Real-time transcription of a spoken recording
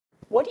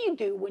What do you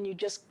do when you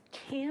just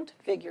can't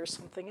figure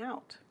something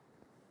out?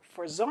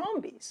 For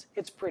zombies,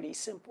 it's pretty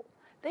simple.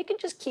 They can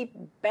just keep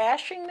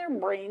bashing their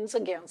brains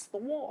against the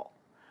wall.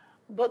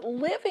 But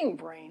living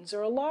brains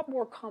are a lot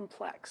more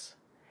complex.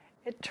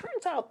 It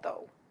turns out,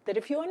 though, that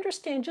if you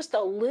understand just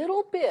a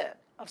little bit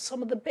of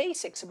some of the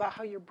basics about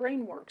how your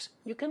brain works,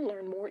 you can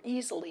learn more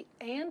easily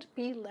and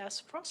be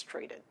less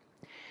frustrated.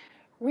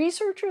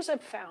 Researchers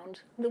have found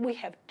that we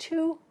have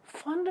two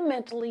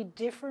fundamentally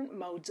different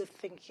modes of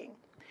thinking.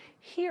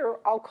 Here,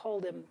 I'll call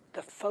them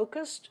the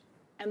focused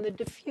and the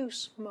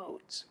diffuse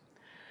modes.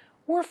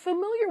 We're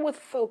familiar with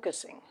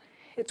focusing.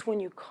 It's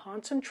when you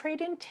concentrate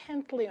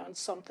intently on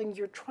something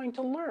you're trying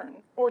to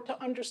learn or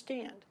to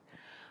understand.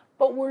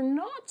 But we're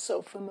not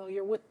so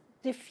familiar with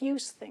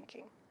diffuse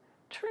thinking.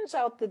 Turns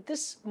out that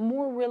this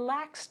more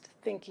relaxed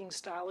thinking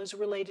style is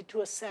related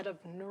to a set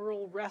of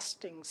neural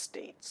resting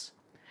states.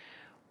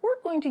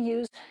 We're going to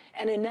use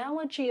an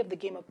analogy of the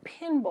game of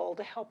pinball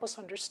to help us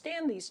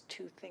understand these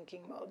two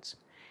thinking modes.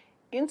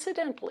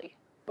 Incidentally,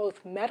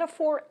 both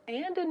metaphor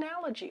and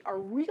analogy are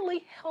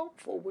really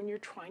helpful when you're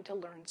trying to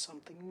learn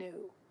something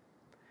new.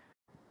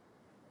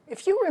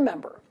 If you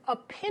remember, a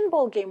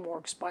pinball game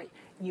works by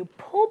you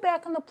pull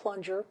back on the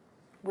plunger,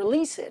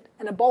 release it,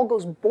 and a ball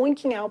goes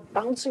boinking out,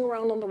 bouncing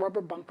around on the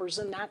rubber bumpers,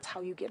 and that's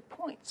how you get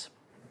points.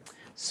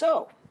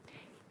 So,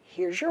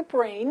 here's your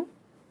brain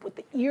with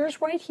the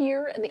ears right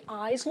here and the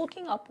eyes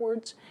looking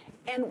upwards,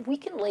 and we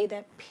can lay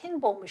that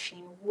pinball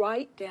machine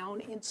right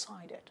down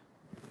inside it.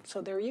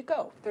 So there you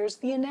go. There's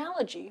the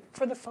analogy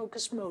for the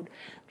focus mode.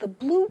 The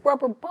blue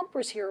rubber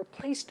bumpers here are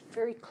placed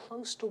very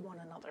close to one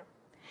another.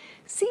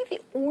 See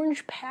the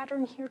orange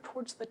pattern here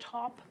towards the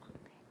top?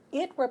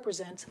 It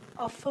represents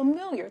a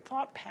familiar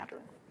thought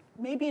pattern,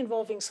 maybe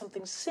involving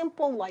something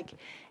simple like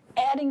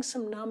adding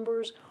some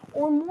numbers,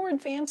 or more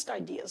advanced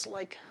ideas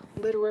like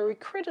literary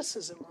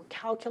criticism or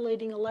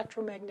calculating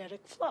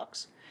electromagnetic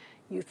flux.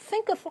 You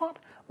think a thought,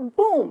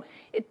 boom,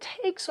 it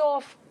takes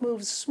off,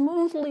 moves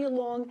smoothly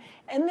along,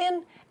 and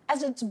then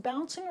as it's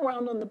bouncing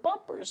around on the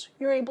bumpers,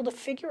 you're able to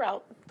figure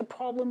out the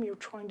problem you're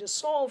trying to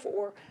solve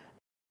or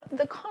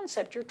the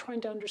concept you're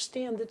trying to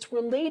understand that's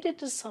related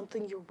to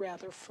something you're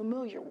rather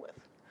familiar with.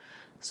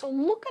 So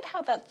look at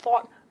how that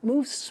thought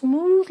moves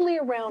smoothly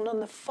around on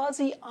the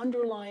fuzzy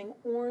underlying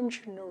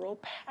orange neural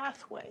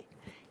pathway.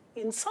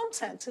 In some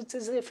sense, it's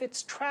as if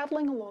it's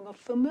traveling along a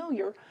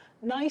familiar,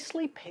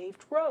 nicely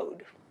paved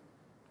road.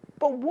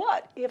 But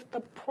what if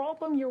the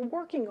problem you're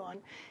working on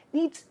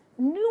needs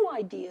new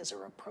ideas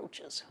or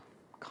approaches,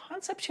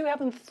 concepts you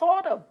haven't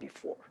thought of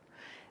before?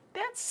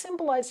 That's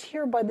symbolized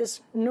here by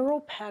this neural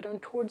pattern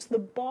towards the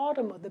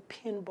bottom of the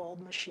pinball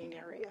machine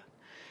area.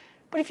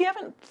 But if you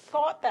haven't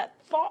thought that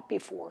thought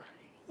before,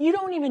 you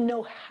don't even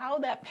know how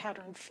that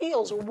pattern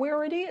feels or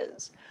where it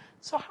is.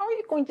 So how are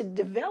you going to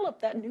develop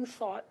that new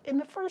thought in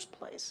the first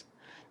place?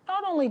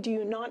 Not only do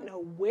you not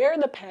know where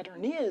the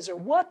pattern is or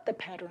what the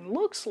pattern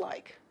looks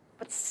like,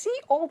 but see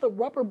all the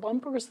rubber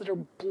bumpers that are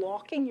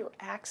blocking your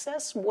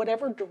access,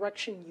 whatever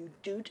direction you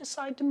do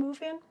decide to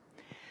move in?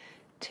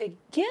 To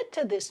get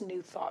to this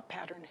new thought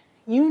pattern,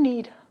 you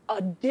need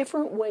a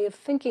different way of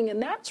thinking,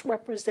 and that's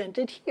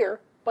represented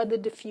here by the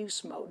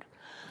diffuse mode.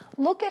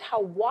 Look at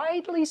how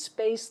widely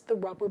spaced the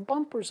rubber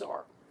bumpers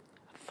are.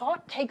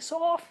 Thought takes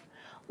off.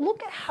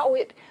 Look at how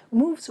it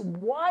moves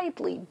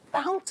widely,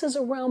 bounces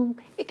around.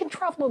 It can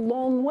travel a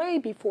long way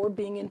before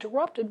being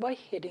interrupted by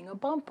hitting a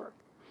bumper.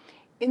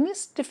 In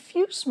this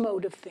diffuse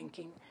mode of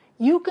thinking,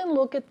 you can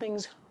look at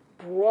things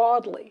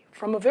broadly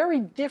from a very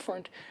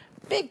different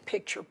big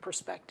picture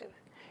perspective.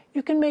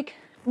 You can make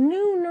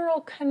new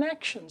neural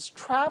connections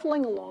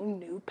traveling along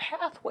new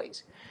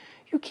pathways.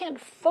 You can't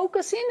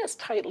focus in as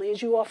tightly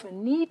as you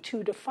often need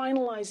to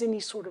finalize any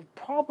sort of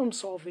problem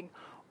solving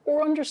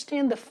or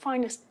understand the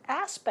finest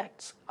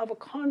aspects of a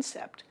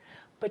concept,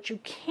 but you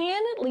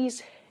can at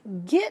least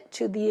get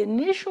to the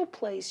initial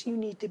place you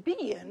need to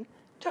be in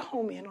to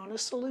home in on a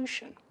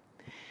solution.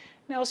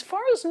 Now, as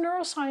far as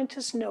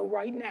neuroscientists know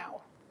right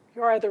now,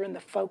 you're either in the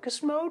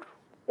focus mode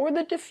or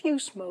the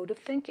diffuse mode of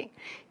thinking.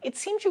 It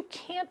seems you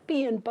can't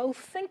be in both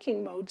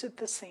thinking modes at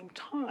the same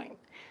time.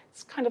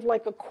 It's kind of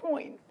like a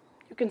coin.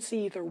 You can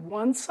see either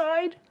one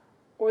side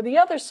or the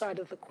other side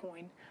of the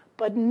coin,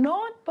 but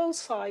not both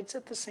sides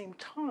at the same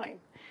time.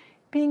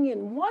 Being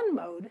in one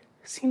mode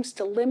seems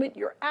to limit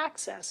your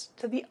access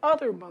to the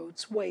other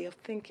mode's way of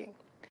thinking.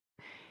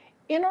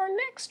 In our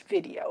next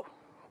video,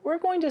 we're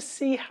going to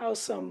see how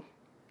some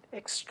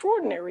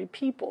extraordinary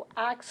people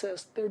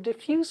access their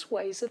diffuse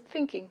ways of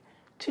thinking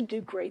to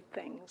do great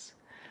things.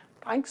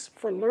 Thanks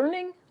for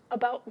learning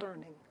about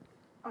learning.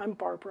 I'm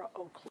Barbara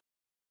Oakley.